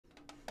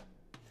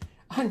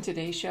On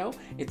today's show,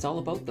 it's all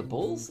about the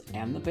bulls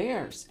and the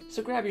bears.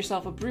 So grab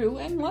yourself a brew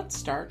and let's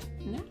start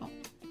now.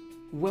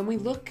 When we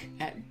look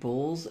at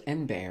bulls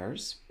and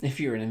bears, if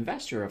you're an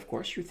investor, of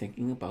course, you're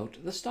thinking about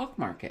the stock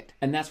market.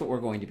 And that's what we're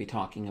going to be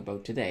talking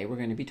about today. We're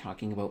going to be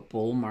talking about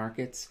bull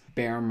markets,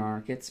 bear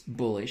markets,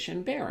 bullish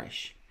and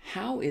bearish.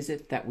 How is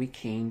it that we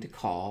came to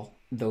call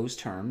those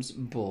terms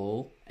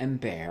bull and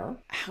bear?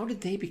 How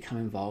did they become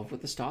involved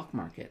with the stock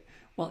market?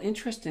 Well,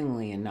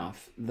 interestingly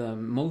enough, the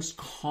most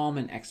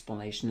common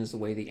explanation is the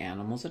way the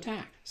animals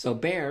attack. So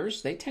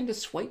bears, they tend to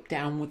swipe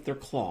down with their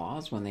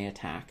claws when they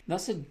attack.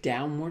 Thus, a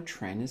downward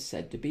trend is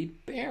said to be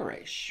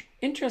bearish.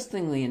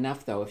 Interestingly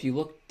enough, though, if you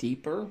look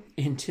deeper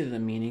into the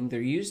meaning,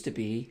 there used to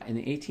be, in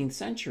the 18th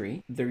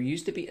century, there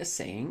used to be a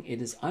saying,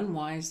 it is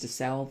unwise to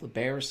sell the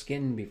bear's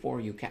skin before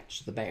you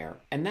catch the bear.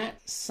 And that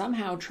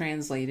somehow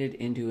translated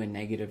into a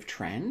negative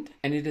trend.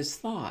 And it is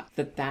thought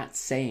that that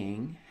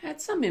saying had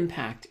some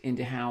impact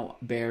into how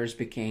bears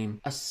became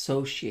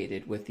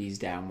associated with these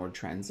downward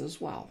trends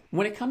as well.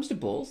 When it comes to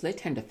bulls, they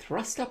tend to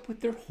thrust up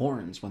with their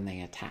horns when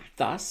they attack.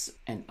 Thus,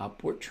 an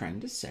upward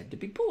trend is said to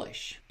be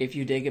bullish. If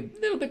you dig a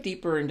little bit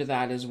deeper into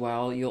that as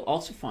well, you'll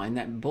also find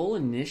that bull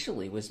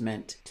initially was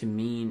meant to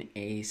mean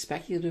a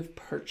speculative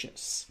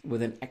purchase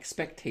with an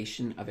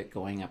expectation of it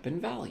going up in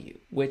value,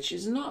 which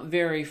is not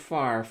very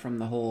far from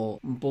the whole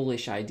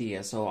bullish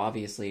idea. So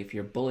obviously, if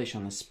you're bullish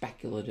on a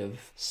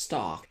speculative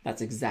stock,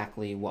 that's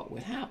exactly what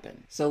would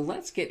happen. So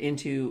let's get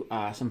into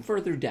some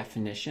further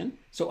definition.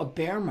 So a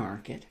bear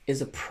market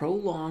is a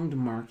prolonged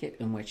market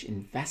in which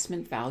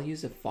investment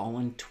values have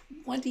fallen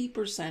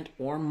 20%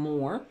 or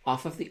more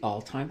off of the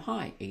all-time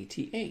high,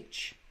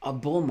 ATH. A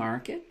bull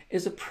market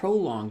is a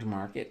prolonged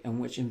market in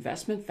which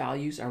investment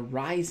values are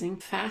rising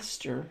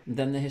faster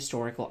than the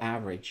historical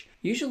average,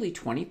 usually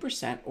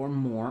 20% or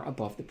more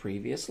above the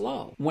previous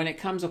low. When it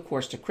comes, of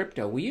course, to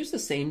crypto, we use the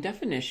same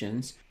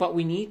definitions, but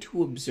we need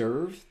to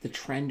observe the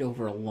trend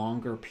over a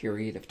longer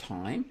period of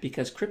time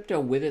because crypto,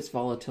 with its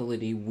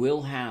volatility,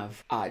 will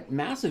have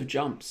massive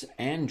jumps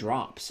and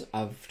drops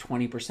of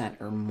 20%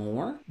 or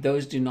more.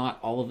 Those do not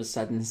all of a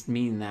sudden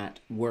mean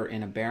that we're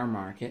in a bear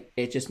market.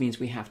 It just means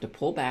we have to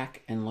pull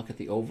back and look at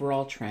the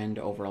overall trend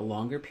over a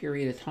longer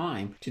period of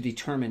time to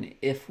determine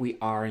if we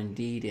are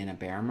indeed in a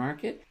bear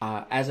market.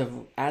 As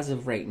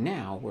of right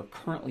now, we're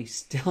currently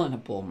still in a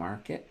bull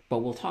market, but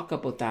we'll talk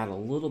about that a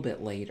little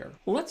bit later.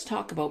 Well, let's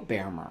talk about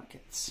bear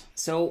markets.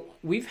 So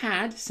we've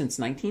had, since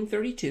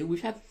 1932,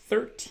 we've had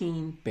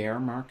 13 bear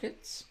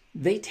markets.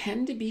 They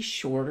tend to be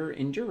shorter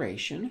in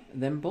duration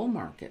than bull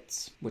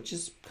markets, which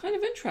is kind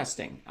of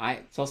interesting.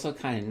 It's also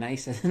kind of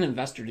nice as an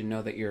investor to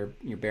know that your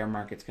bear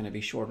market's going to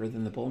be shorter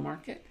than the bull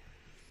market.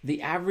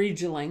 The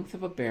average length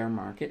of a bear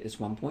market is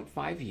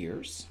 1.5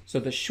 years. So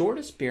the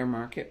shortest bear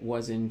market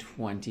was in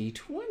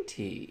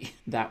 2020.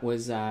 That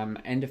was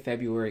end of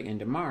February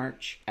into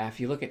March. If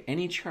you look at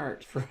any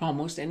chart for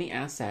almost any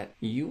asset,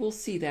 you will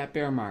see that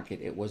bear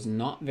market. It was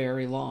not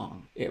very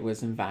long. It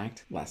was, in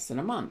fact, less than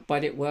a month.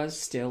 But it was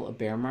still a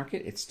bear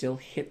market. It still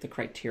hit the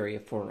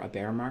criteria for a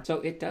bear market. So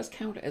it does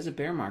count as a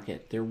bear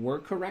market. There were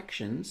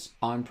corrections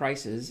on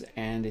prices,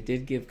 and it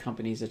did give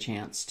companies a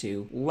chance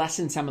to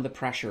lessen some of the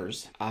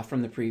pressures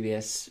from the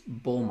previous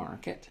bull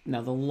market.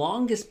 Now, the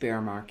longest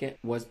bear market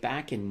was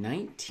back in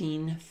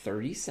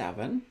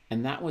 1937,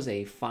 and that was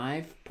a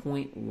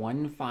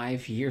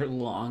 5.15 year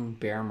long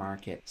bear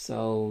market.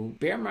 So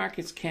bear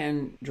markets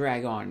can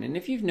drag on. And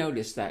if you've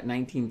noticed that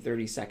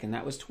 1932,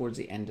 that was towards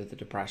the end of the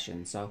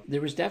Depression. So there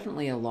was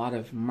definitely a lot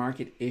of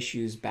market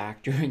issues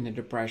back during the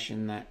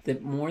Depression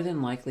that more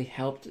than likely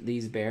helped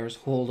these bears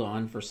hold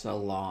on for so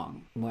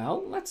long.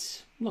 Well,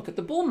 let's look at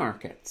the bull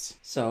markets.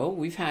 So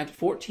we've had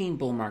 14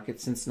 bull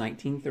markets since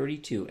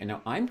 1932, and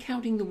now I'm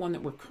counting the one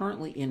that we're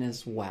currently in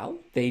as well.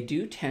 They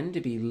do tend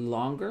to be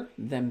longer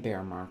than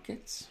bear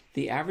markets.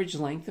 The average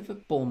length of a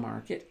bull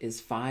market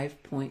is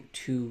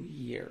 5.2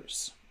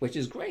 years, which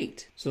is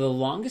great. So the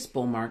longest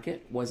bull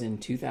market was in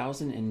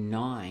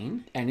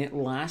 2009, and it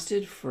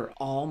lasted for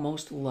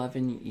almost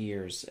 11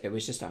 years. It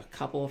was just a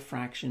couple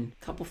fractions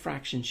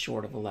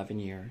short of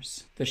 11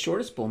 years. The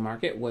shortest bull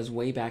market was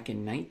way back in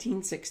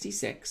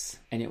 1966,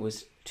 and it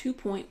was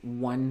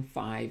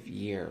 2.15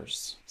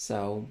 years.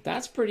 So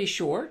that's pretty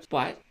short,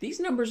 but these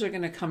numbers are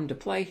going to come to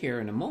play here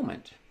in a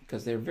moment,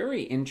 because they're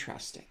very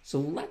interesting. So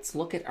let's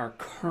look at our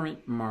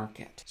current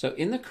market. So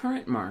in the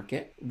current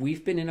market,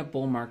 we've been in a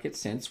bull market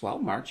since, well,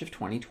 March of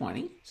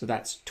 2020. So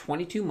that's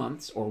 22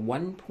 months or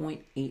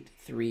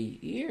 1.83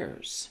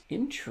 years.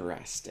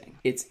 Interesting.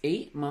 It's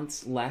 8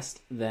 months less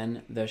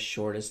than the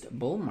shortest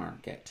bull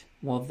market.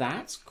 Well,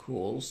 that's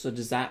cool. So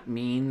does that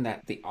mean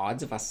that the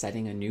odds of us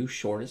setting a new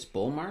shortest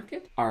bull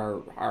market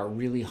are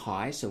really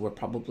high, so we're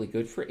probably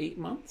good for 8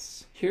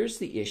 months? Here's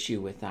the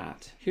issue with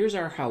that. Here's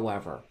our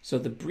however. So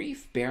the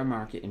brief bear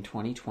market in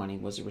 2020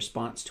 was a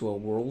response to a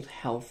World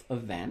Health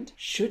event.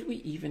 Should we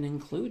even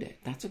include it?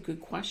 That's a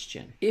good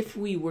question. If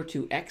we were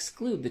to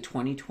exclude the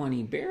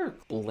 2020 bear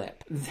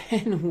blip,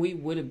 then we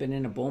would have been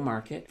in a bull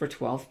market for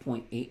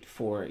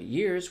 12.84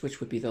 years, which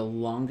would be the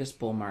longest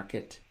bull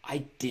market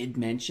I did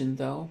mention,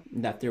 though,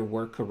 that there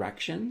were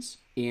corrections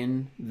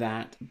in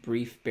that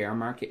brief bear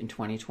market in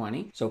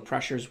 2020. So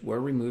pressures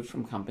were removed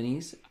from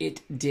companies.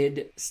 It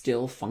did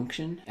still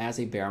function as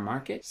a bear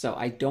market. So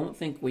I don't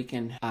think we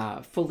can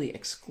fully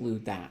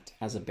exclude that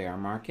as a bear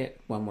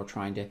market when we're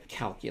trying to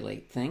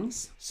calculate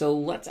things. So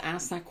let's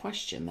ask that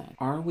question then.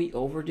 Are we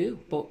overdue?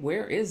 But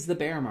where is the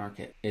bear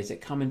market? Is it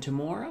coming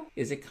tomorrow?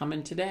 Is it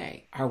coming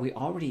today? Are we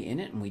already in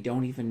it and we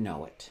don't even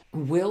know it?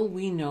 Will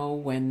we know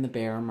when the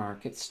bear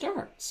market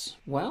starts?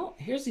 Well,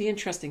 here's the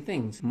interesting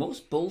things.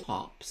 Most bull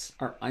tops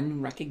are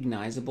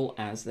unrecognizable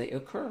as they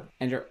occur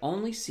and are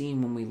only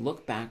seen when we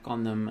look back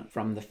on them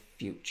from the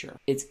future.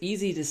 It's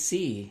easy to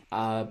see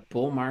a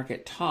bull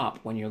market top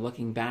when you're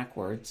looking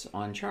backwards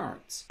on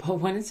charts,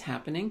 but when it's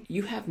happening,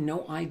 you have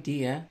no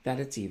idea that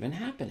it's even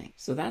happening.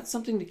 So that's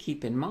something to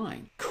keep in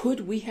mind.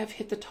 Could we have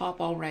hit the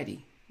top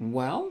already?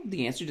 Well,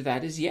 the answer to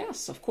that is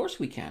yes, of course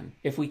we can.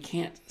 If we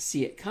can't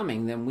see it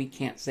coming, then we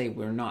can't say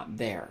we're not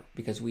there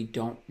because we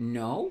don't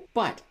know.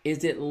 But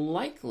is it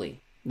likely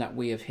that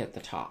we have hit the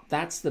top?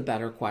 That's the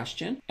better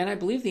question. And I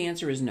believe the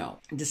answer is no.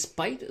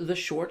 Despite the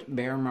short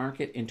bear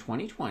market in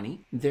 2020,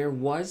 there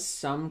was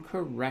some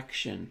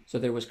correction. So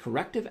there was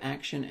corrective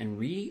action and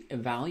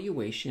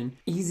re-evaluation,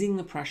 easing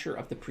the pressure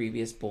of the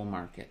previous bull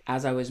market,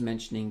 as I was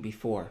mentioning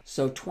before.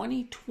 So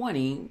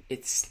 2020,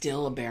 it's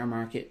still a bear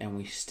market and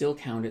we still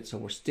count it. So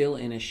we're still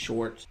in a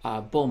short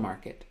bull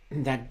market.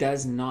 That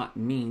does not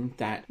mean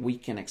that we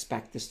can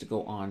expect this to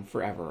go on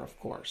forever, of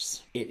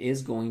course. It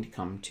is going to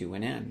come to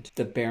an end.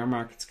 The bear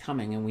market's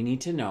coming and we need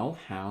to know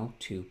how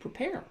to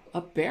prepare. A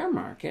bear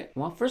market,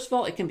 well, first of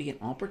all, it can be an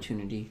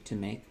opportunity to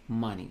make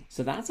money.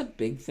 So that's a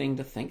big thing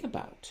to think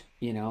about.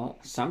 You know,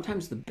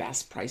 sometimes the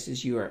best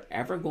prices you are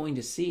ever going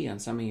to see on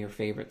some of your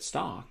favorite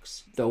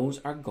stocks, those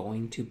are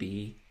going to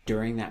be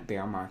during that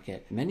bear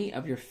market. Many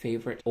of your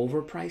favorite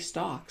overpriced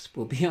stocks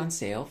will be on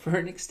sale for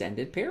an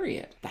extended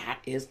period. That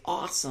is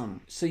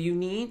awesome. So you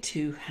need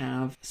to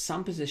have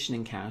some position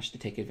in cash to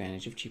take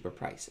advantage of cheaper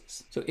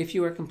prices. So if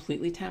you are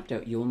completely tapped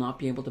out, you will not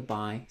be able to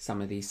buy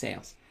some of these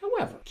sales.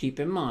 However, keep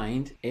in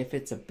mind, if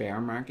it's a bear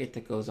market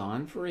that goes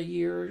on for a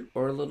year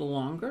or a little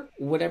longer,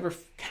 whatever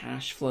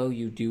cash flow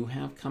you do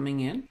have coming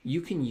in, you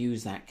can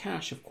use that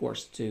cash, of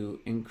course, to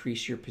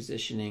increase your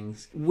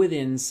positionings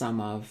within some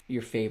of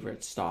your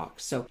favorite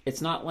stocks. So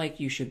it's not like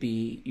you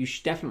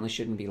definitely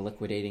shouldn't be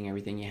liquidating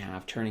everything you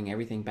have, turning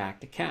everything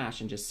back to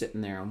cash and just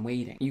sitting there and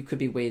waiting. You could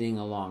be waiting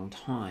a long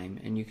time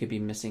and you could be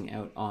missing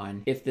out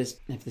on, if this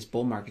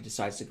bull market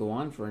decides to go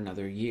on for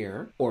another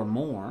year or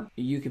more,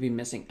 you could be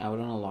missing out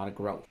on a lot of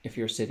growth if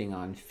you're sitting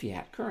on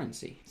fiat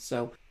currency.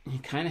 So you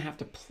kind of have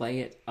to play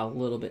it a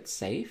little bit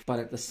safe, but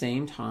at the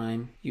same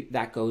time,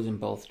 that goes in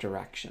both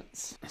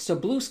directions. So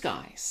blue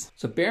skies.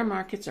 So bear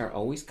markets are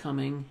always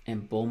coming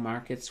and bull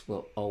markets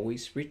will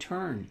always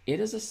return. It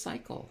is a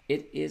cycle.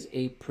 It is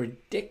a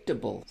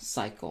predictable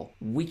cycle.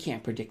 We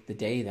can't predict the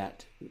day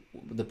that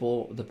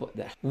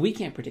we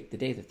can't predict the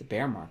day that the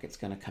bear market's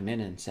going to come in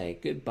and say,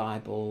 goodbye,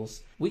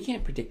 bulls. We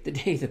can't predict the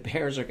day the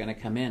bears are going to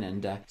come in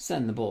and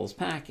send the bulls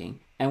packing.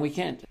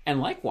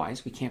 And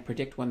likewise, we can't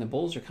predict when the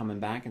bulls are coming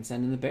back and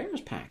sending the bears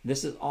pack.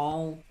 It's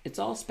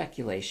all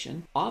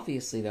speculation.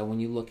 Obviously, though, when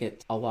you look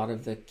at a lot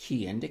of the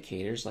key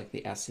indicators like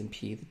the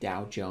S&P, the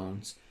Dow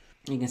Jones,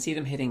 you can see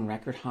them hitting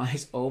record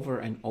highs over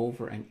and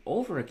over and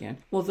over again.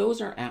 Well,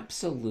 those are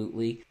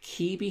absolutely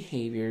key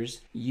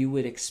behaviors you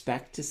would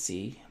expect to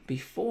see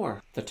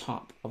before the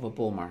top of a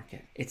bull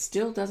market. It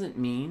still doesn't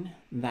mean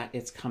that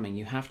it's coming.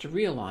 You have to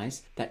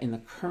realize that in the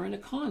current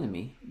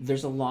economy,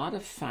 there's a lot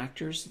of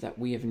factors that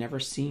we have never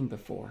seen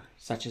before,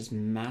 such as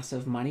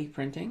massive money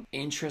printing,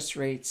 interest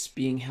rates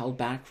being held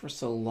back for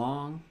so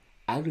long,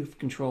 out of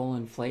control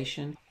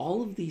inflation.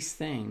 All of these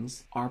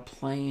things are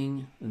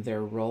playing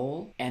their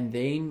role, and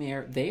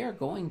they are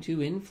going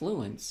to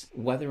influence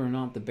whether or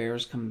not the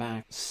bears come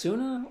back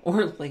sooner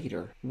or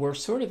later. We're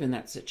sort of in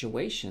that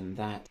situation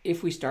that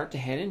if we start to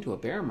head into a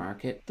bear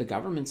market, the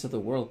governments of the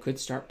world could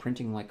start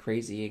printing like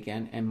crazy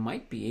again and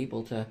might be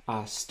able to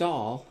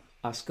stall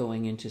us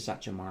going into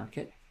such a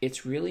market.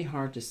 It's really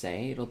hard to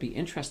say. It'll be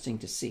interesting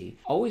to see.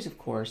 Always, of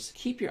course,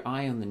 keep your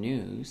eye on the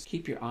news,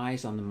 keep your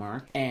eyes on the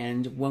market,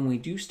 and when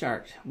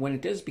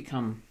it does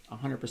become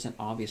 100%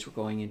 obvious we're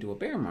going into a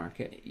bear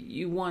market,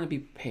 you want to be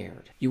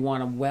prepared. You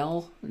want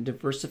a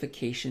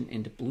diversification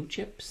into blue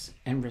chips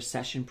and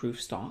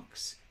recession-proof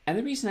stocks. And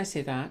the reason I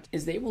say that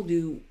is they will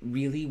do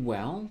really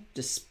well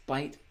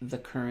despite the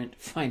current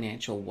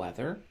financial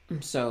weather.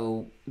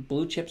 So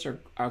blue chips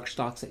are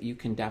stocks that you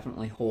can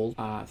definitely hold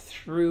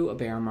through a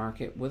bear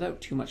market without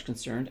too much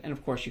concern. And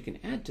of course, you can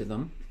add to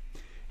them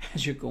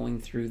as you're going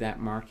through that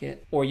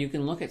market. Or you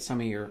can look at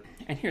some of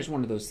and here's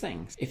one of those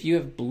things. If you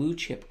have blue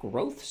chip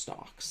growth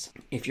stocks,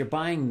 if you're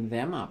buying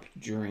them up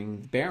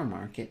during the bear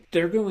market,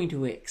 they're going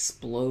to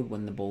explode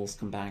when the bulls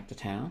come back to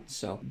town.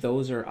 So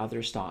those are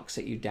other stocks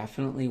that you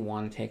definitely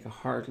want to take a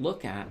hard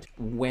look at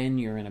when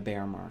you're in a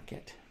bear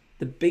market.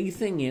 The big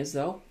thing is,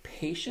 though,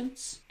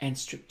 patience and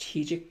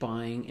strategic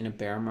buying in a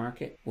bear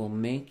market will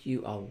make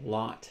you a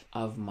lot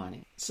of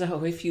money.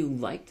 So if you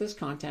like this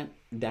content,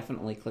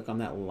 definitely click on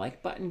that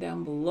like button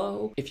down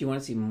below. If you want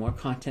to see more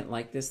content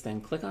like this,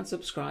 then click on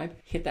subscribe.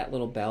 Hit that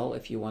little bell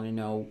if you want to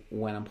know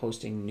when I'm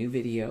posting new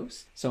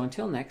videos. So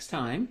until next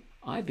time,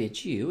 I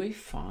bid you a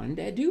fond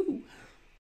adieu.